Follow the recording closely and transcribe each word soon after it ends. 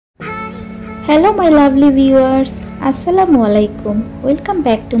Hello my lovely viewers, আসসালামু আলাইকুম। Welcome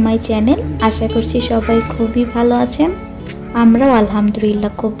back to my channel. আশা করছি সবাই খুবই ভালো আছেন। আমরাও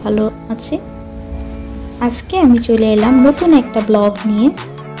আলহামদুলিল্লাহ খুব ভালো আছি। আজকে আমি চলে এলাম নতুন একটা ব্লগ নিয়ে।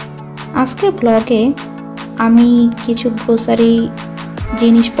 আজকের ব্লগে আমি কিছু গ্রোসারি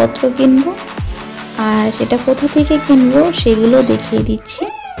জিনিসপত্র কিনবো, আর সেটা কোথা থেকে কিনবো সেগুলো দেখিয়ে দিচ্ছি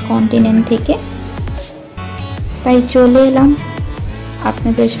কন্টিনেন্ট থেকে। তাই চলে এলাম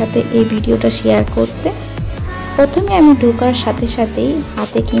আপনাদের সাথে এই ভিডিওটা শেয়ার করতে। প্রথমে আমি ঢোকার সাথে সাথেই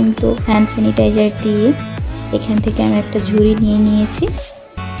হাতে কিন্তু হ্যান্ড স্যানিটাইজার দিয়ে এখান থেকে আমি একটা ঝুড়ি নিয়ে নিয়েছি।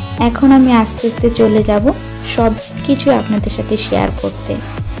 এখন আমি আস্তে আস্তে চলে যাব সব কিছু আপনাদের সাথে শেয়ার করতে।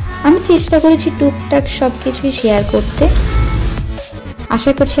 আমি চেষ্টা করেছি টুকটাক সব কিছুই শেয়ার করতে।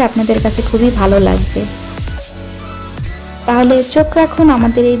 আশা করছি আপনাদের কাছে খুবই ভালো লাগবে। তাহলে চোখ রাখুন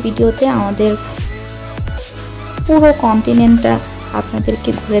আমাদের এই ভিডিওতে। আমাদের পুরো কন্টিনেন্টটা আপনাদেরকে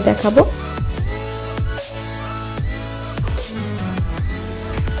ঘুরে দেখাবো।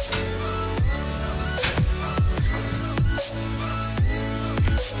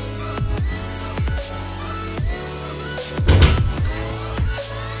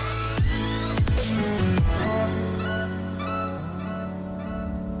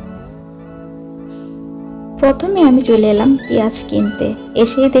 প্রথমে আমি চলে এলাম পেঁয়াজ কিনতে।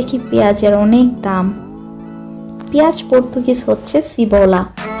 এসে দেখি পেঁয়াজের অনেক দাম। পেঁয়াজ পর্তুগিজ হচ্ছে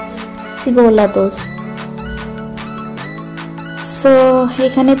সিবোলা দোস। সো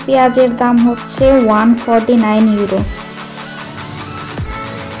এখানে পেঁয়াজের দাম হচ্ছে 149 ইউরো।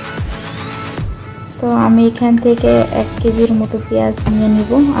 তো আমি এখান থেকে 1 কেজির মতো পেঁয়াজ নিয়ে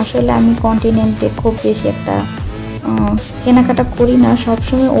নিব। আসলে আমি কন্টিনেন্টে খুব বেশি একটা কেনাকাটা করি না,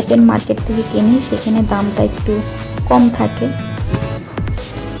 সবসময় ওপেন মার্কেট থেকে কিনি, সেখানে দামটা একটু কম থাকে।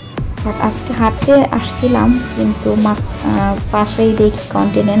 আজকে হাঁটতে আসছিলাম কিন্তু পাশেই দেখি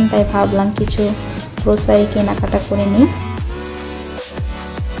কন্টিনেন্ট, তাই ভাবলাম কিছু গ্রোসারি কেনাকাটা করে নিই।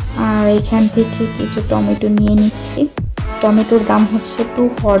 আর এখান থেকে কিছু টমেটো নিয়ে নিচ্ছি। টমেটোর দাম হচ্ছে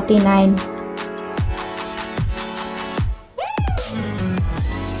 249।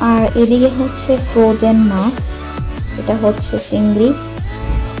 আর এদিকে হচ্ছে ফ্রোজেন মাছ। এটা হচ্ছে চিংড়ি,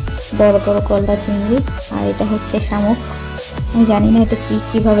 বড় বড় গলদা চিংড়ি। আর এটা হচ্ছে শামুক। আমি জানি না এটা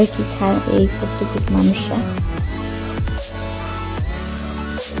কিভাবে কি খায় এই পর্তুগিজ মানুষরা।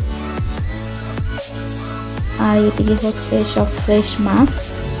 আর এদিকে হচ্ছে সব ফ্রেশ মাছ,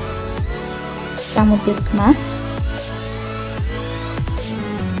 সামুদ্রিক মাছ।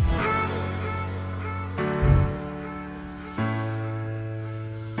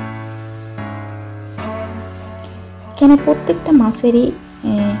 এখানে প্রত্যেকটা মাছেরই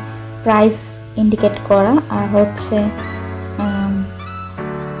প্রাইস ইন্ডিকেট করা, আর হচ্ছে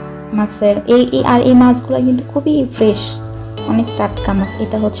মাছের এই মাছগুলো কিন্তু খুবই ফ্রেশ, অনেক টাটকা মাছ।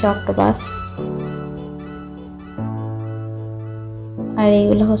 এটা হচ্ছে অক্টোপাস, আর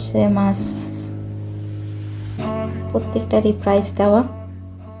এইগুলো হচ্ছে মাছ। প্রত্যেকটারই প্রাইস দেওয়া।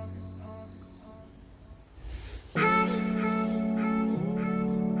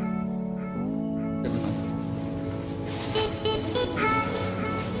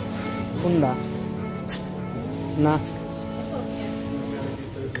 না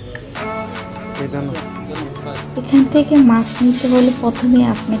এখান থেকে মাছ নিতে হলে প্রথমে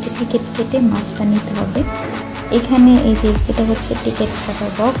আপনাকে টিকিট কেটে মাছটা নিতে হবে। এখানে এই যে এটা হচ্ছে টিকিট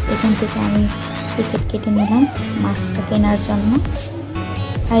কাটার বক্স, এখান থেকে আমি টিকিট কেটে নিলাম মাছটা কেনার জন্য।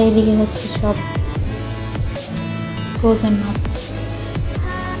 আর এদিকে হচ্ছে সব ফ্রোজেন মাছ।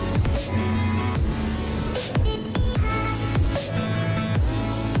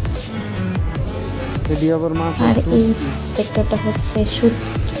 আর এই সেক্টরটা হচ্ছে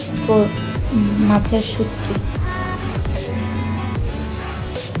মাছের শুটকি।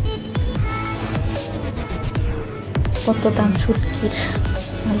 কত দাম শুটকির,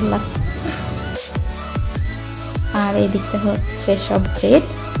 আল্লাহ। আর এদিকটা হচ্ছে সব ব্রেড,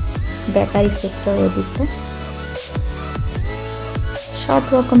 বেকারি সেক্টর। এদিকটা সব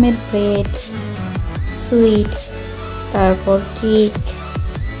রকমের ব্রেড, সুইট, তারপর কেক,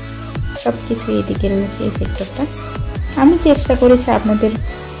 সবকিছু এদিকে রয়েছে এই সেক্টরটা। আমি চেষ্টা করেছি আপনাদের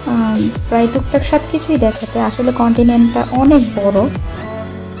প্রায় টুকটাক সব কিছুই দেখাতে। আসলে কন্টিনেন্টটা অনেক বড়,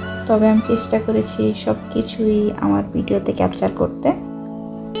 তবে আমি চেষ্টা করেছি সব কিছুই আমার ভিডিওতে ক্যাপচার করতে।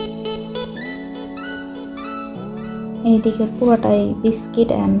 এইদিকে পুরোটাই biscuit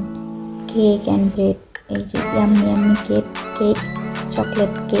and cake and bread. এই যে ইয়াম্মি কেক,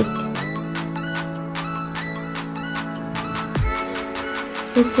 চকলেট কেক।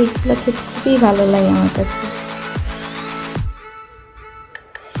 এই কেকগুলো খেতে খুবই ভালো লাগে আমার কাছে।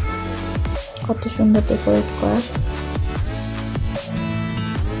 কত সুন্দর ডেকোরেট করা।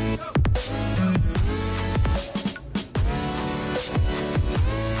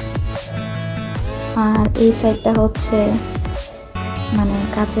 আর এই সাইডটা হচ্ছে মানে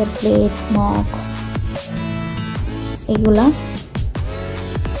কাচের প্লেট, মগ এগুলা।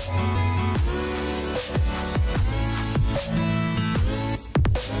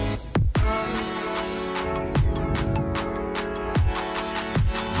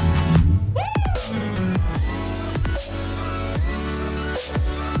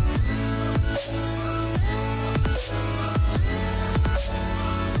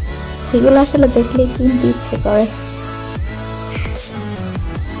 এগুলো আসলে দেখলে কিনতে ইচ্ছে করে।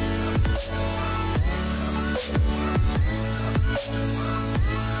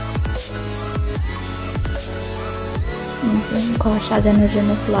 ঘর সাজানোর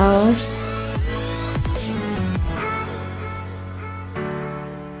জন্য ফ্লাওয়ার্স।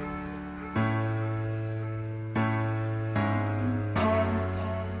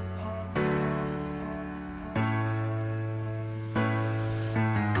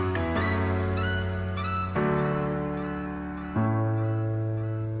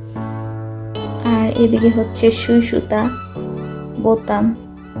 আর এদিকে হচ্ছে সুই সুতা, বোতাম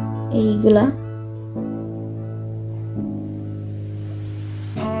এইগুলা।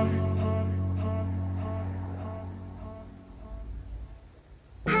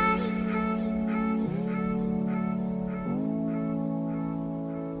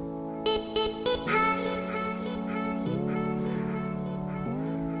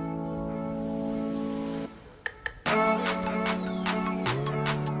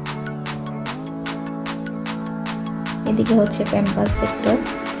 এদিকে হচ্ছে প্যাম্পাস সেক্টর।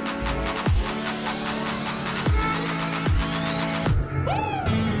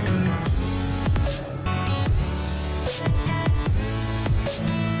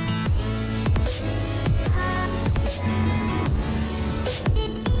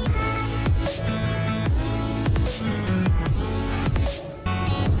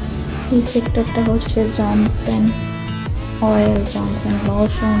 এই সেক্টরটা হচ্ছে জনসন অয়েল, জনসন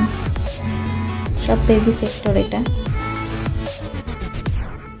লোশন, সব বেবি সেক্টর এটা।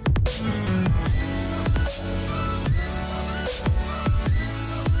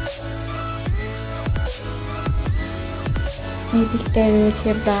 এই দিকটায় রয়েছে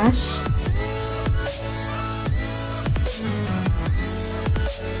ব্রাশ।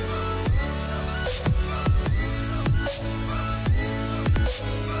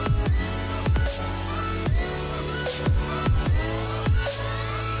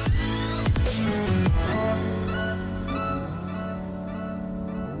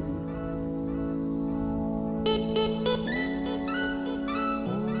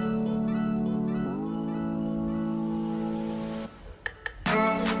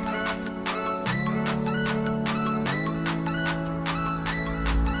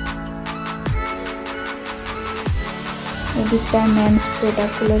 এদিকটায় মেন্স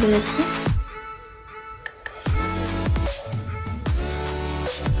প্রোডাক্টগুলো রয়েছে।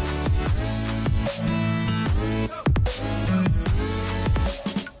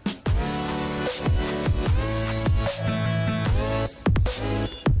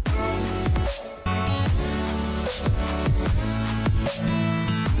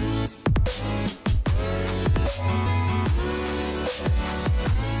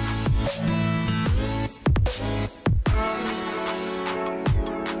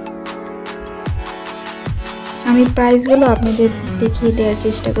 আমি প্রাইসগুলো আপনাদের দেখিয়ে দেওয়ার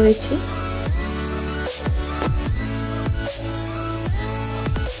চেষ্টা করেছি।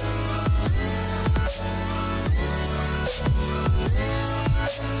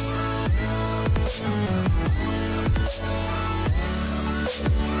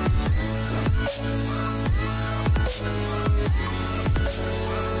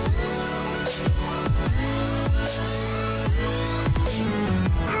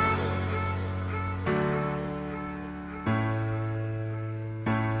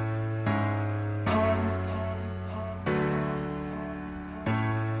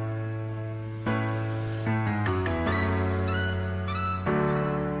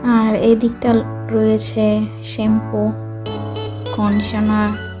 আর এই দিকটা রয়েছে শ্যাম্পু,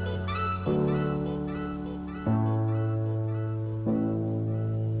 কন্ডিশনার,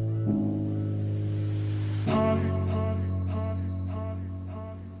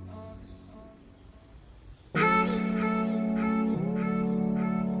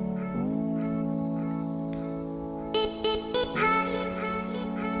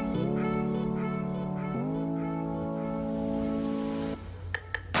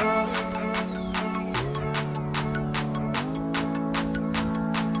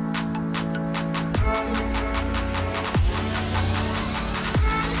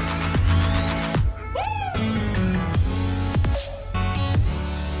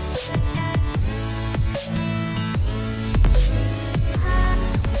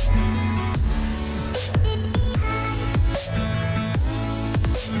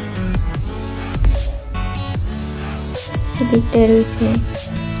 এদিকটায় রয়েছে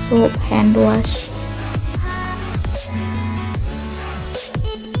সোপ, হ্যান্ড ওয়াশ।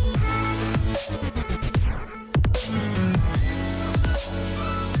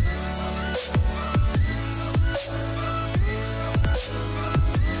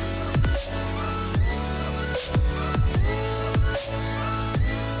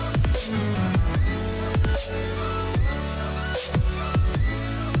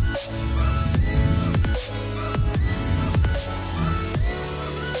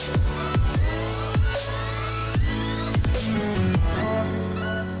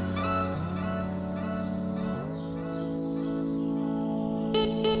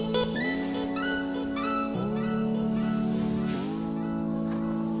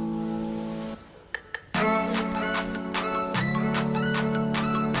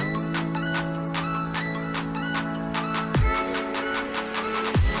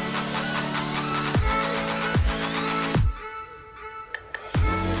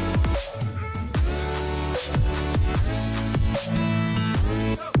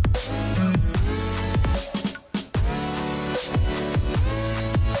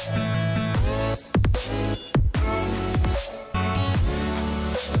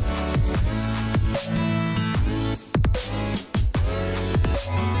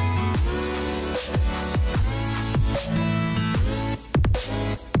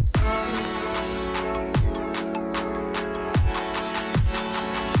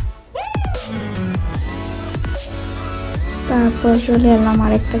 তারপর চলে এলাম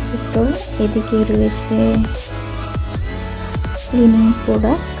আরেকটা সেক্টর। এদিকে রয়েছে ক্লিনিং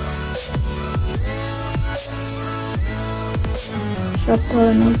প্রোডাক্ট, সব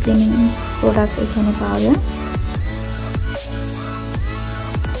ধরনের ক্লিনিং প্রোডাক্ট এখানে পাওয়া যায়।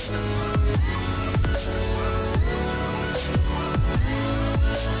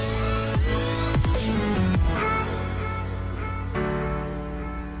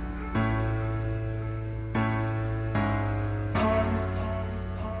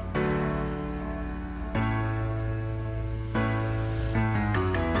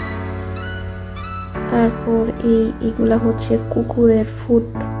 তারপর এইগুলা হচ্ছে কুকুরের ফুড,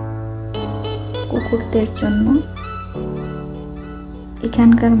 কুকুরদের জন্য।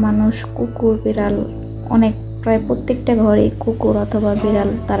 এখানকার মানুষ কুকুর বিড়াল অনেক, প্রায় প্রত্যেকটা ঘরে কুকুর অথবা বিড়াল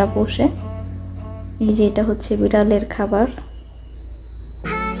তারা পোষে। এই যে এটা হচ্ছে বিড়ালের খাবার।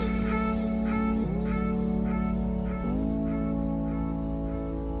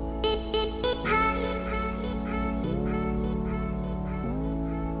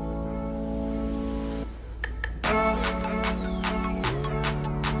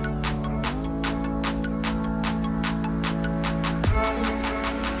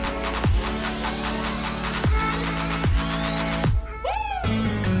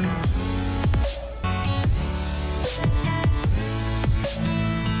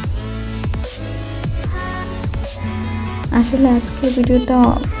 আসলে আজকে ভিডিওটা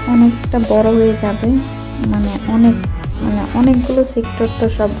অনেকটা বড় হয়ে যাবে, অনেকগুলো সেক্টর, তো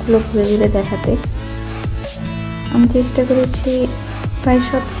সবগুলো ঘুরে ঘুরে দেখাতে আমি চেষ্টা করেছি প্রায়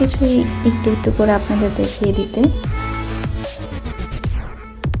সব কিছুই একটু একটু করে আপনাদের দেখিয়ে দিতে।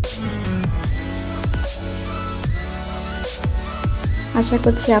 আশা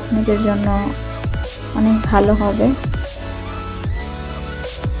করছি আপনাদের জন্য অনেক ভালো হবে।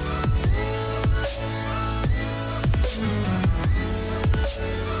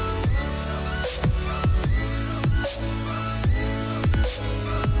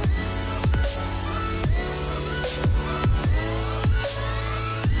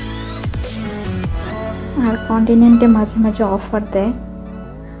 আর কন্টিনেন্টে মাঝে মাঝে অফার দেয়,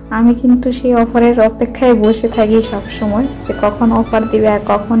 আমি কিন্তু সেই অফারের অপেক্ষায় বসে থাকি সব সময়, যে কখন অফার দিবে আর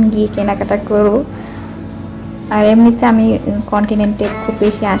কখন গিয়ে কেনাকাটা করব। আর এমনিতে আমি কন্টিনেন্টে খুব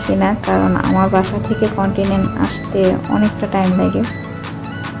বেশি আসি না, কারণ আমার বাসা থেকে কন্টিনেন্ট আসতে অনেকটা টাইম লাগে।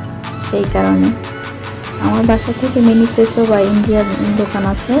 সেই কারণে আমার বাসা থেকে মিনি প্রেসো বা ইন্ডিয়ার দোকান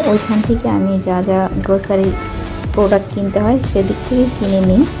আছে, ওইখান থেকে আমি যা যা গ্রোসারি প্রোডাক্ট কিনতে হয় সেদিক থেকে কিনে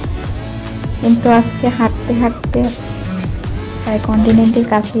নিই। কিন্তু আজকে হাঁটতে হাঁটতে প্রায় কন্টিনেন্টের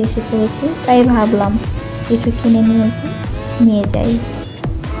কাছে এসে পড়েছি, তাই ভাবলাম কিছু কিনে নিয়ে যাই।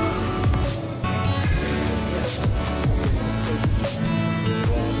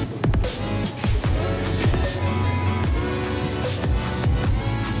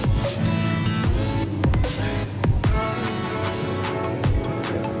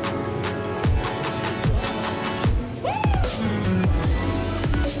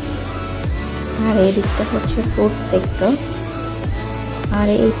 আর এই দিকটা হচ্ছে ফুড সেক্টর, আর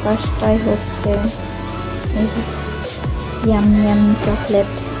এই পাশটাই হচ্ছে ইয়ামি ইয়ামি চকলেট,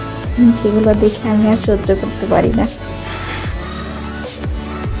 যেগুলো দেখে আমি আর সহ্য করতে পারি না।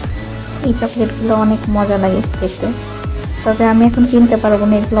 এই চকলেটগুলো অনেক মজা লাগে খেতে, তবে আমি এখন কিনতে পারবো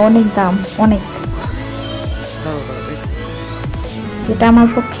না, এগুলো অনেক দাম, অনেক, যেটা আমার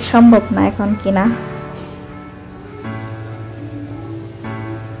পক্ষে সম্ভব না এখন কিনা।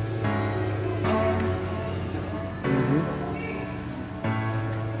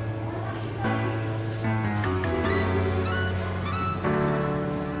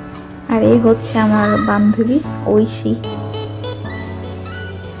 আর এই হচ্ছে আমার বান্ধবী ঐশী।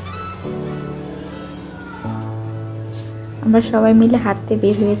 আমরা সবাই মিলে হাঁটতে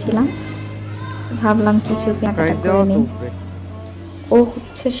বের হয়েছিলাম, ভাবলাম কিছু কেনাকাটা করে নিই। ও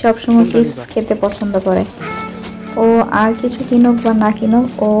হচ্ছে সবসময় চিপস খেতে পছন্দ করে, ও আর কিছু কিনুক বা না কিনুক,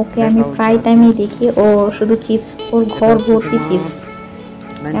 ওকে আমি প্রায় টাইমই দেখি ও শুধু চিপস, ওর ঘর ভর্তি চিপস,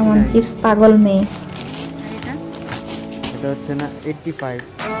 এমন চিপস পাগল মেয়ে। এটা হচ্ছে না 85।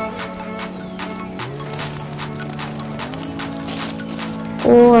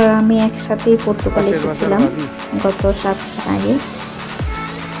 ও আর আমি একসাথেই পর্তুগাল এসেছিলাম গত 7 মাস আগে,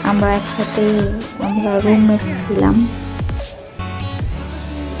 আমরা একসাথেই, আমরা রুমমেট ছিলাম।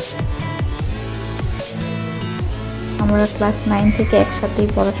 আমরা ক্লাস 9 থেকে একসাথেই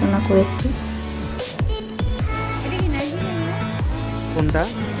পড়াশোনা করেছি। কোনটা?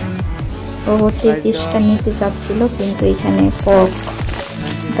 ও হচ্ছে এই চিপসটা নিতে চাচ্ছিল, কিন্তু এখানে পর্ক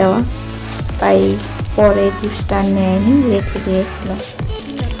দেওয়া, তাই পরে চিপসটা নেয়নি, রেখে দিয়েছিল।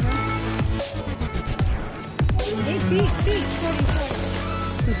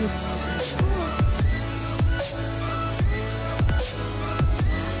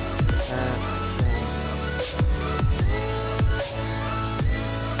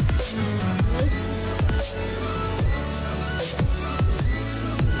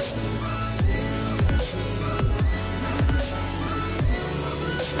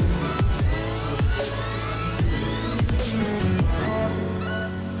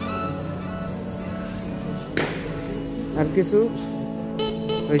 আর কিছু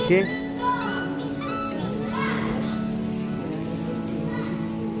হয়েছে?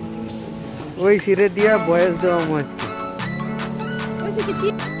 ওই সিরে দিয়া বয়স দেওয়া মাছ।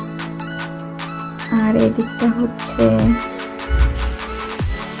 আর এদিকটা হচ্ছে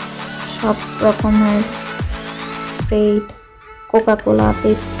সব রকমের স্প্রাইট, কোকা কোলা,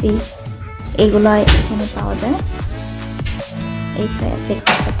 পেপসি, এগুলো এখানে পাওয়া যায়। এই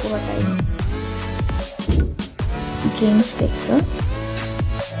সেক্টরটা পুরোটাই ড্রিঙ্কস সেক্টর।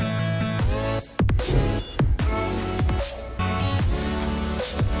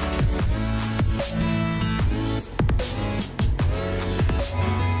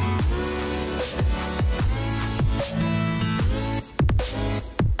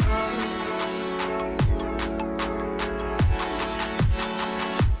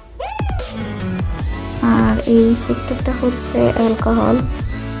 আর এই সেক্টরটা হচ্ছে অ্যালকোহল,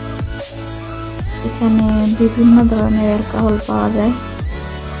 এখানে বিভিন্ন ধরনের অ্যালকোহল পাওয়া যায়,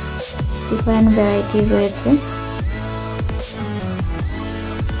 ডিফারেন্ট ভ্যারাইটি রয়েছে।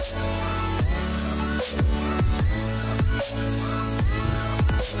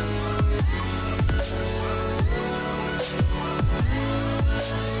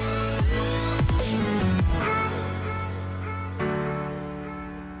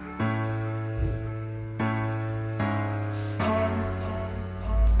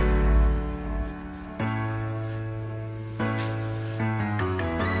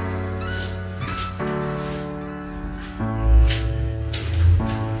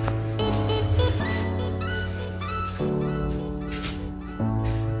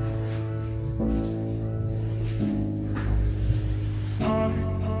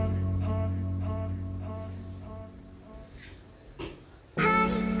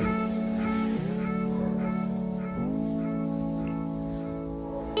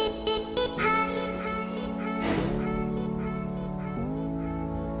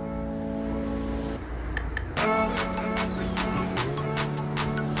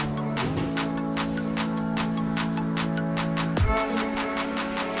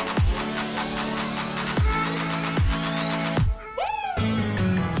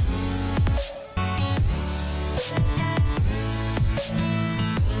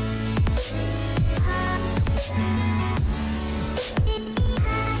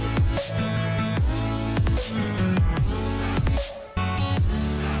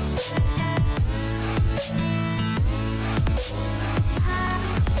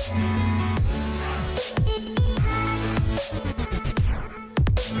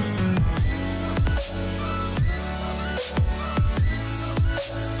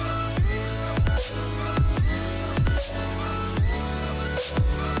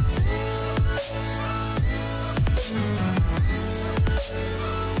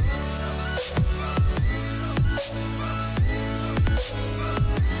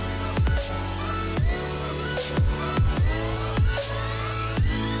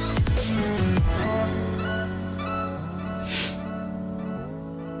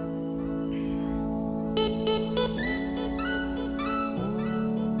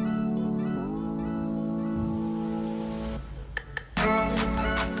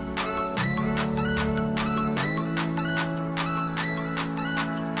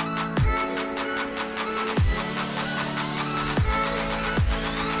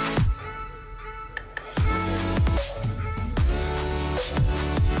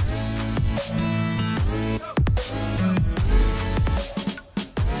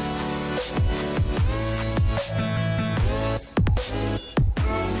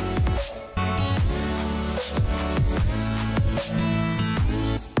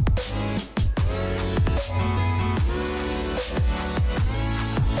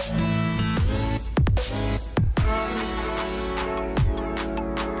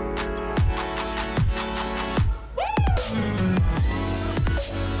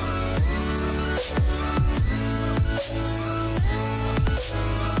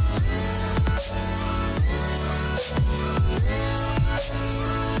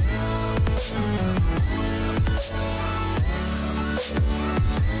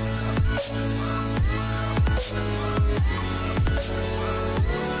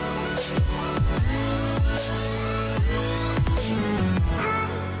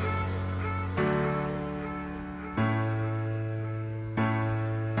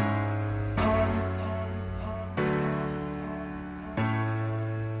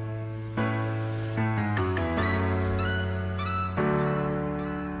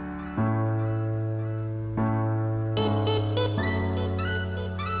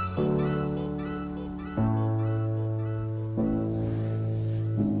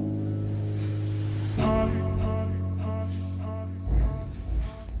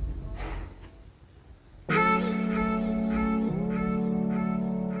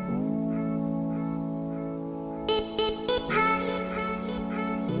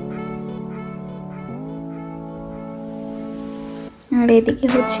 আর এদিকে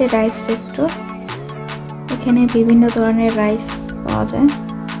হচ্ছে রাইস সেক্টর, এখানে বিভিন্ন ধরনের রাইস পাওয়া যায়।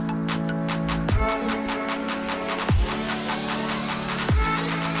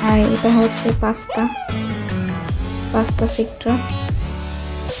 আর এটা হচ্ছে পাস্তা সেক্টর।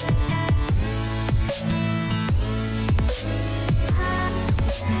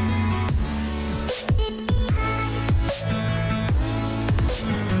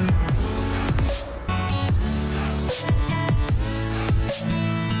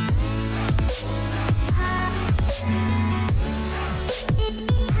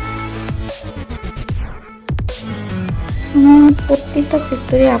 প্রত্যেকটা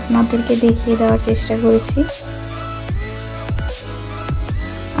সেক্টরে আপনাদেরকে দেখিয়ে দেওয়ার চেষ্টা করেছি।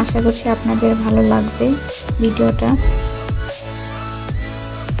 আশা করছি আপনাদের ভালো লাগবে ভিডিওটা।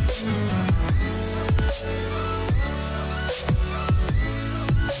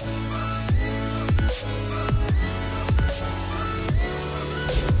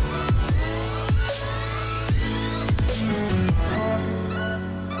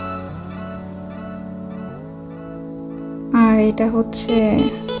 আর এটা হচ্ছে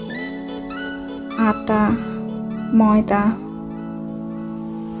আটা ময়দা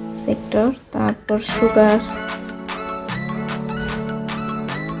সেক্টর, তারপর সুগার,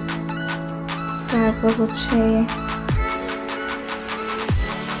 তারপর হচ্ছে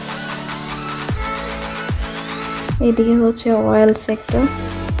এদিকে হচ্ছে অয়েল সেক্টর,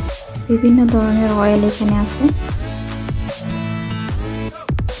 বিভিন্ন ধরনের অয়েল এখানে আছে।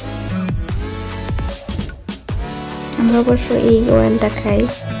 আমরা অবশ্য এই অয়েলটা খাই।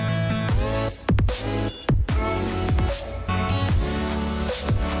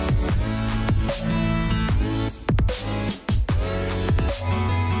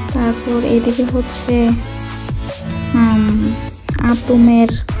 তারপর এদিকে হচ্ছে আতুমের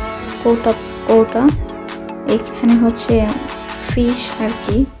কৌটা, এখানে হচ্ছে ফিশ আর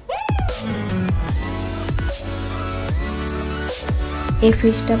কি। এই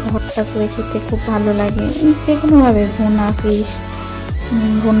ফিশটা ভর্তা করে খেতে খুব ভালো লাগে, যে কোনোভাবে ভুনা ফিশ,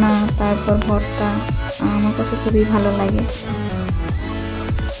 ভুনা তারপর ভর্তা, আমার কাছে খুবই ভালো লাগে।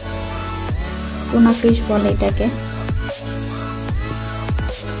 টুনা ফিশ বলে এটাকে।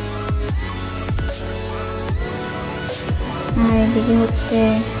 আর এদিকে হচ্ছে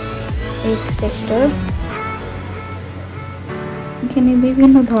এগ সেক্টর, এখানে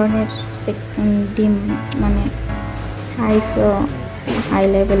বিভিন্ন ধরনের ডিম, মানে high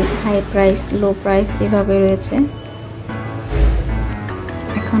level, high price, low price এভাবে রয়েছে।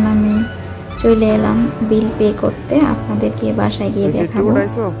 এখন আমি চলে এলাম বিল পে করতে, আপনাদেরকে বাসায় গিয়ে দেখাবো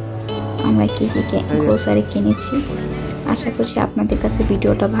আমরা কি গ্রোসারি কিনেছি। আশা করছি আপনাদের কাছে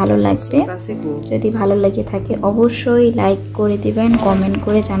ভিডিওটা ভালো লাগবে। যদি ভালো লেগে থাকে অবশ্যই লাইক করে দিবেন, কমেন্ট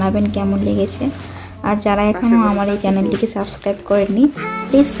করে জানাবেন কেমন লেগেছে। আর যারা এখনো আমার এই চ্যানেলটিকে সাবস্ক্রাইব করেননি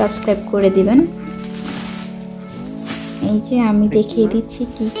প্লিজ সাবস্ক্রাইব করে দিবেন। এই যে আমি দেখিয়ে দিচ্ছি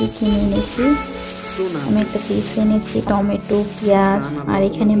কি কি কিনে এনেছি। আমি একটা চিপস এনেছি, টমেটো, পেঁয়াজ, আর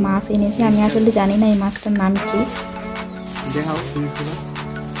এখানে মাছ এনেছি। আমি আসলে জানি না এই মাছটার নাম কি।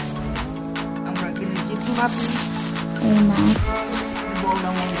 এই মাছ,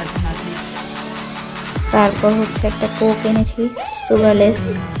 তারপর হচ্ছে একটা কোক এনেছি সুগারলেস,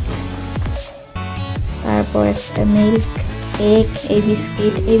 তারপর একটা মিল্ক, কেক, এই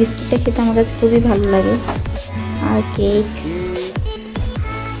বিস্কিটটা খেতে আমার কাছে খুবই ভালো লাগে, আর কেক।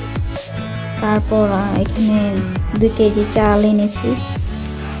 তারপর এখানে 2 কেজি চাল এনেছি,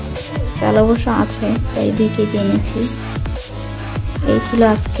 চাল অবশ্য আছে তাই 2 কেজি এনেছি। এই ছিল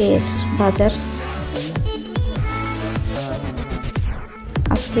আজকের বাজার।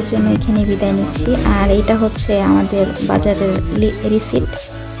 আজকের জন্য এখানে বিদায় নিচ্ছি। আর এটা হচ্ছে আমাদের বাজারের রিসিট।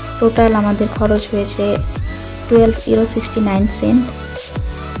 টোটাল আমাদের খরচ হয়েছে 12 €69,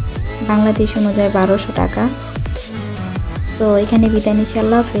 বাংলাদেশ অনুযায়ী 1200 টাকা। সো এখানে বিদায় নিচ্ছি।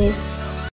 আল্লাহ হাফেজ।